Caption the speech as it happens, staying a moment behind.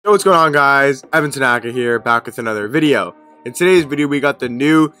What's going on, guys? Evan Tanaka here, back with another video. In today's video, we got the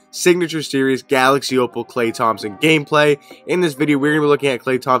new Signature Series Galaxy Opal Klay Thompson gameplay. In this video, we're going to be looking at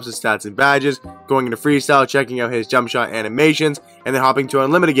Klay Thompson's stats and badges, going into freestyle, checking out his jump shot animations, and then hopping to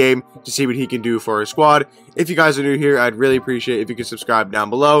Unlimited game to see what he can do for his squad. If you guys are new here, I'd really appreciate if you could subscribe down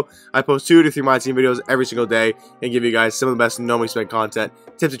below. I post 2 to 3 Myteam videos every single day and give you guys some of the best normally spent content,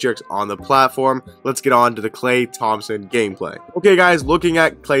 tips and tricks on the platform. Let's get on to the Klay Thompson gameplay. Okay, guys, looking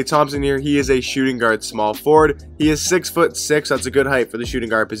at Klay Thompson here, he is a shooting guard small forward. He is 6'6", that's a good height for the shooting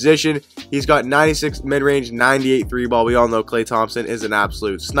guard position. He's got 96 mid-range, 98 3-ball. We all know Klay Thompson is an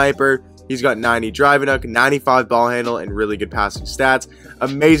absolute sniper. He's got 90 driving hook, 95 ball handle, and really good passing stats.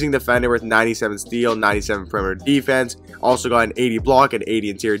 Amazing defender with 97 steal, 97 perimeter defense. Also got an 80 block and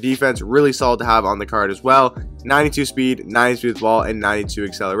 80 interior defense. Really solid to have on the card as well. 92 speed, 92 with ball, and 92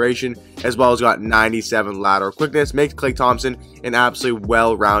 acceleration, as well as got 97 lateral quickness. Makes Klay Thompson an absolutely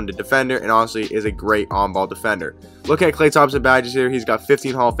well-rounded defender, and honestly is a great on-ball defender. Looking at Klay Thompson badges here, he's got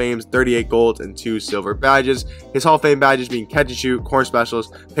 15 Hall of Fames, 38 golds, and 2 silver badges. His Hall of Fame badges being catch and shoot, corner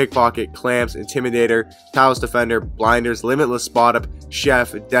specialist, pickpocket, clamps, intimidator, talus defender, blinders, limitless spot up,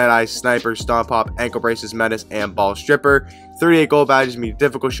 chef, deadeye, sniper, stomp pop, ankle braces, menace, and ball stripper. 38 gold badges mean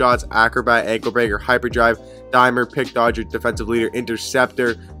difficult shots, acrobat, ankle breaker, hyperdrive, dimer, pick dodger, defensive leader,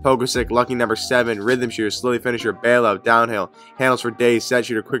 interceptor, pogo stick, lucky number 7, rhythm shooter, slowly finisher, bailout, downhill, handles for days, set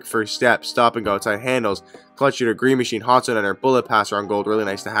shooter, quick first step, stop and go outside handles, clutch shooter, green machine, hot zone enter, bullet passer on gold, really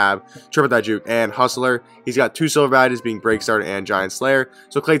nice to have, triple that juke, and hustler. He's got 2 silver badges being break starter and giant slayer.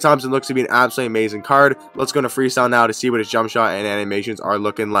 So Klay Thompson looks to be an absolutely amazing card. Let's go into freestyle now to see what his jump shot and animations are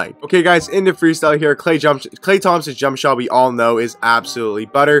looking like. Okay, guys, into freestyle here. Klay Thompson's jump shot, we all know, is absolutely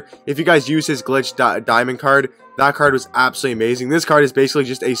butter. If you guys use his glitch diamond card, that card was absolutely amazing. This card is basically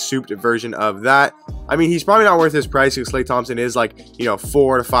just a souped version of that. I mean, he's probably not worth his price because Klay Thompson is like, you know,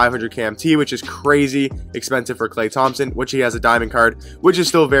 400 to 500 KMT, which is crazy expensive for Klay Thompson, which he has a diamond card, which is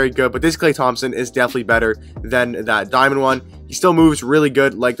still very good. But this Klay Thompson is definitely better than that diamond one. He still moves really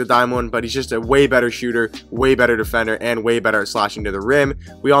good like the diamond one, but he's just a way better shooter, way better defender, and way better at slashing to the rim.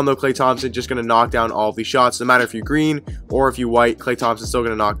 We all know Klay Thompson just going to knock down all of these shots, no matter if you're green or if you white. Klay Thompson's still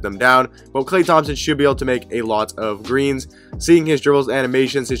going to knock them down, but Klay Thompson should be able to make a lot of greens. Seeing his dribbles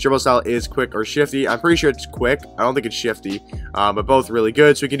animations, his dribble style is quick or shifty. I'm pretty sure it's quick. I don't think it's shifty, but both really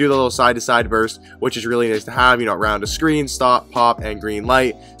good. So we can do the little side-to-side burst, which is really nice to have, you know, around a screen, stop, pop, and green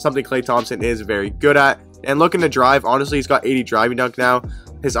light, something Klay Thompson is very good at. And looking to drive, honestly, he's got 80 driving dunk now.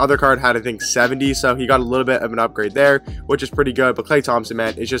 His other card had, I think, 70, so he got a little bit of an upgrade there, which is pretty good. But Klay Thompson,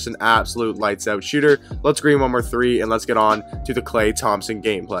 man, is just an absolute lights-out shooter. Let's green one more 3, and let's get on to the Klay Thompson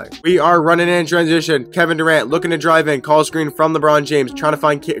gameplay. We are running in transition. Kevin Durant looking to drive in. Call screen from LeBron James, trying to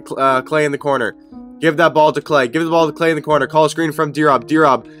find Klay in the corner. Give that ball to Klay. Give the ball to Klay in the corner. Call a screen from D-Rob.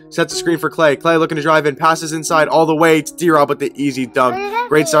 D-Rob sets the screen for Klay. Klay looking to drive in. Passes inside all the way to D-Rob with the easy dunk.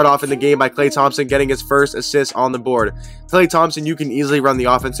 Great start off in the game by Klay Thompson, getting his first assist on the board. Klay Thompson, you can easily run the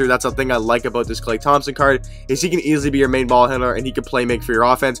offense through. That's something I like about this Klay Thompson card, is he can easily be your main ball handler and he can play make for your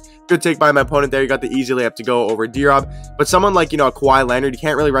offense. Good take by my opponent there. You got the easy layup to go over D-Rob. But someone like, you know, a Kawhi Leonard, you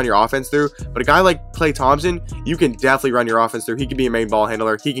can't really run your offense through. But a guy like Klay Thompson, you can definitely run your offense through. He can be a main ball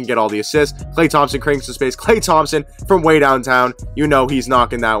handler. He can get all the assists. Klay Thompson cranks the space. Klay Thompson from way downtown, you know he's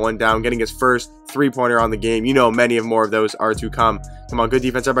knocking that one down, getting his first 3-pointer on the game. You know many of more of those are to come. Come on, good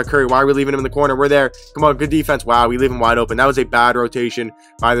defense there by Curry. Why are we leaving him in the corner? We're there. Come on, good defense. Wow, we leave him wide open. That was a bad rotation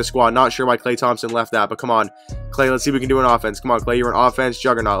by the squad. Not sure why Klay Thompson left that, but come on, Klay, let's see what we can do in offense. Come on, Klay, you're an offense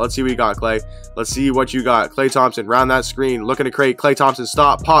juggernaut. Let's see what you got, Klay. Let's see what you got. Klay Thompson, round that screen, looking to create. Klay Thompson,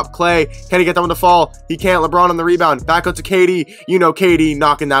 stop, pop, Klay. Can he get that one to fall? He can't. LeBron on the rebound. Back up to KD. You know KD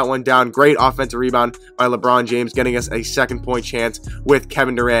knocking that one down. Great offensive rebound by LeBron James, getting us a second-point chance with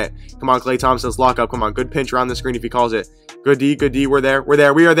Kevin Durant. Come on, Klay Thompson's lock up. Come on, good pinch around the screen if he calls it. Good D, good D. We're there. We're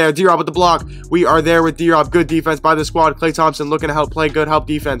there. We are there. D-Rob with the block. We are there with D-Rob. Good defense by the squad. Klay Thompson looking to help play good help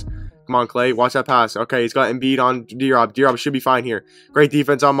defense. Come on, Klay. Watch that pass. Okay, he's got Embiid on D-Rob. D-Rob should be fine here. Great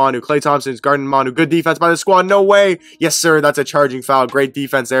defense on Manu. Klay Thompson's guarding Manu. Good defense by the squad. No way. Yes, sir. That's a charging foul. Great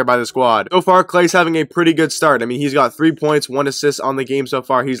defense there by the squad. So far, Klay's having a pretty good start. I mean, he's got 3 points, 1 assist on the game so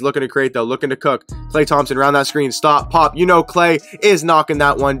far. He's looking to create, though. Looking to cook. Klay Thompson around that screen. Stop. Pop. You know Klay is knocking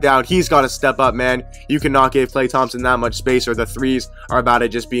that one down. He's got to step up, man. You cannot give Klay Thompson that much space, or the threes are about to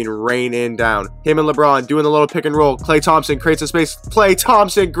just being raining down. Him and LeBron doing the little pick and roll. Klay Thompson creates a space. Klay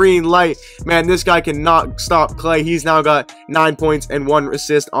Thompson, green light. Man, this guy cannot stop Klay. He's now got 9 points and 1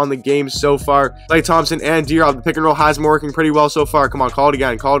 assist on the game so far. Klay Thompson and D-Rob, the pick and roll has been working pretty well so far. Come on, call it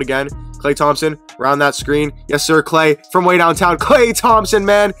again. Call it again. Klay Thompson around that screen. Yes, sir, Klay from way downtown. Klay Thompson,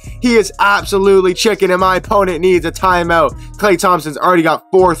 man, he is absolutely chicken, and my opponent needs a timeout. Klay Thompson's already got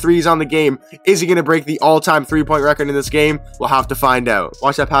 4 threes on the game. Is he going to break the all-time three-point record in this game? We'll have to find out.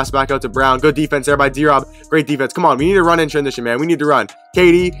 Watch that pass back out to Brown. Good defense there by D-Rob. Great defense. Come on, we need to run in transition, man. We need to run.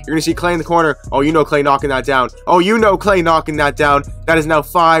 KD, you're going to see Klay in the corner. Oh, you know Klay knocking that down. Oh, you know Klay knocking that down. That is now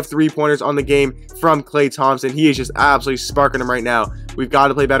 5 3-pointers on the game from Klay Thompson. He is just absolutely sparking them right now. We've got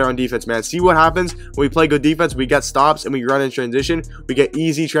to play better on defense, man. See what happens when we play good defense. We get stops and we run in transition. We get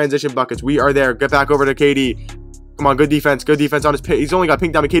easy transition buckets. We are there. Get back over to KD. Come on, good defense on his pit. He's only got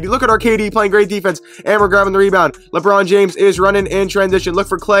pink down with KD. Look at our KD playing great defense, and we're grabbing the rebound. LeBron James is running in transition. Look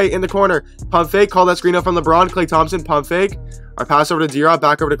for Klay in the corner. Pump fake. Call that screen up from LeBron. Klay Thompson, pump fake. Our pass over to D-Rob,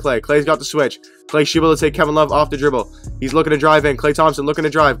 back over to Klay. Klay's got the switch. Klay should be able to take Kevin Love off the dribble. He's looking to drive in. Klay Thompson looking to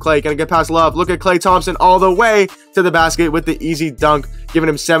drive. Klay gonna get past Love. Look at Klay Thompson all the way to the basket with the easy dunk, giving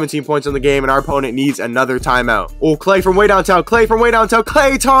him 17 points in the game, and our opponent needs another timeout. Oh, Klay from way downtown. Klay from way downtown.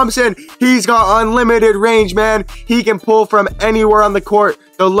 Klay Thompson, he's got unlimited range, man. He can pull from anywhere on the court.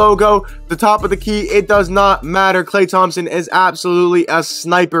 The logo, the top of the key, it does not matter. Klay Thompson is absolutely a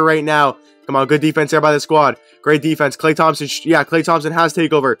sniper right now. Come on, good defense there by the squad. Great defense. Klay Thompson, yeah, Klay Thompson has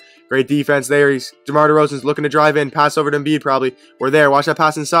takeover. Great defense there. DeMar DeRozan's looking to drive in. Pass over to Embiid probably. We're there. Watch that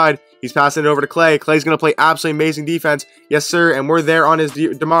pass inside. He's passing it over to Klay. Klay's going to play absolutely amazing defense. Yes, sir. And we're there on his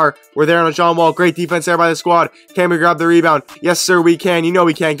DeMar. We're there on John Wall. Great defense there by the squad. Can we grab the rebound? Yes, sir, we can. You know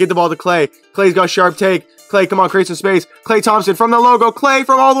we can. Get the ball to Klay. Klay's got sharp take. Klay, come on, create some space. Klay Thompson from the logo. Klay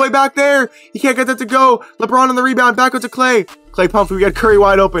from all the way back there. He can't get that to go. LeBron on the rebound. Back out to Klay. Klay pump. We got Curry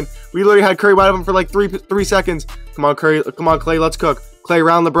wide open. We literally had Curry wide open for like three seconds. Come on, Curry. Come on, Klay. Let's cook. Klay,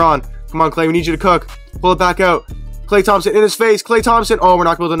 round LeBron. Come on, Klay. We need you to cook. Pull it back out. Klay Thompson in his face. Klay Thompson. Oh, we're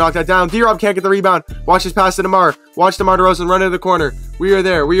not able to knock that down. D-Rob can't get the rebound. Watch his pass to DeMar. Watch DeMar DeRozan run into the corner. We are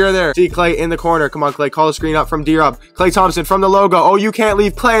there. We are there. See Klay in the corner. Come on, Klay. Call the screen up from D-Rob. Klay Thompson from the logo. Oh, you can't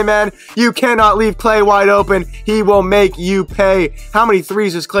leave Klay, man. You cannot leave Klay wide open. He will make you pay. How many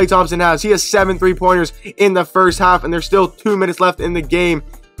threes does Klay Thompson have? He has 7 3-pointers in the first half, and there's still 2 minutes left in the game.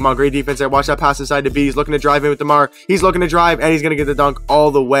 Come on, great defense there. Watch that pass inside to B. He's looking to drive in with DeMar. He's looking to drive, and he's going to get the dunk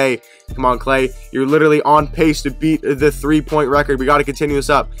all the way. Come on, Klay. You're literally on pace to beat the 3-point record. We got to continue this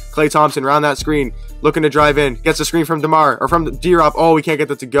up. Klay Thompson around that screen. Looking to drive in. Gets the screen from DeMar, or from D-Rob. Oh, we can't get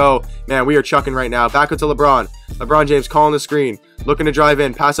that to go. Man, we are chucking right now. Back up to LeBron. LeBron James calling the screen. Looking to drive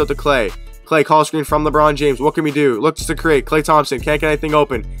in. Pass out to Klay. Klay, call screen from LeBron James. What can we do? Looks to create. Klay Thompson. Can't get anything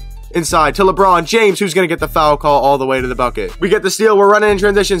open. Inside to LeBron James, who's going to get the foul call all the way to the bucket. We get the steal. We're running in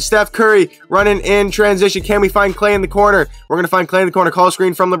transition. Steph Curry running in transition. Can we find Klay in the corner? We're going to find Klay in the corner. Call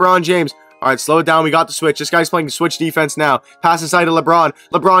screen from LeBron James. All right, slow it down. We got the switch. This guy's playing switch defense now. Pass inside to LeBron.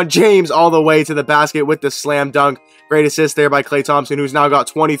 LeBron James all the way to the basket with the slam dunk. Great assist there by Klay Thompson, who's now got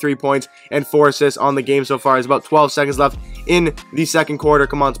 23 points and 4 assists on the game so far. There's about 12 seconds left in the second quarter.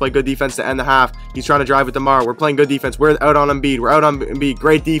 Come on, let's play good defense to end the half. He's trying to drive with DeMar. We're playing good defense. We're out on Embiid. We're out on Embiid.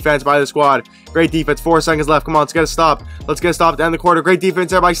 Great defense by the squad. Great defense. 4 seconds left. Come on, let's get a stop. Let's get a stop to end the quarter. Great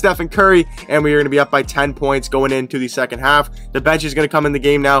defense there by Steph and Curry. And we are going to be up by 10 points going into the second half. The bench is going to come in the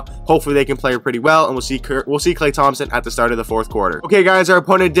game now. Hopefully they can play pretty well. And we'll see Klay Thompson at the start of the fourth quarter. Okay, guys, our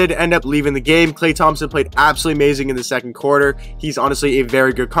opponent did end up leaving the game. Klay Thompson played absolutely amazing in the second quarter. He's honestly a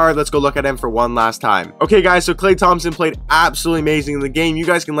very good card. Let's go look at him for one last time. Okay, guys, so Klay Thompson played absolutely amazing in the game. You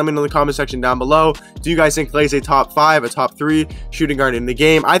guys can let me know in the comment section down below. Do you guys think Klay's a top 5, a top 3 shooting guard in the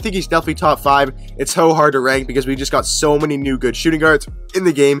game? I think he's definitely top 5. It's so hard to rank because we just got so many new good shooting guards in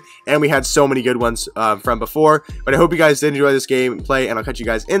the game, and we had so many good ones from before. But I hope you guys did enjoy this game play, and I'll catch you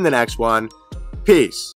guys in the next one. Peace.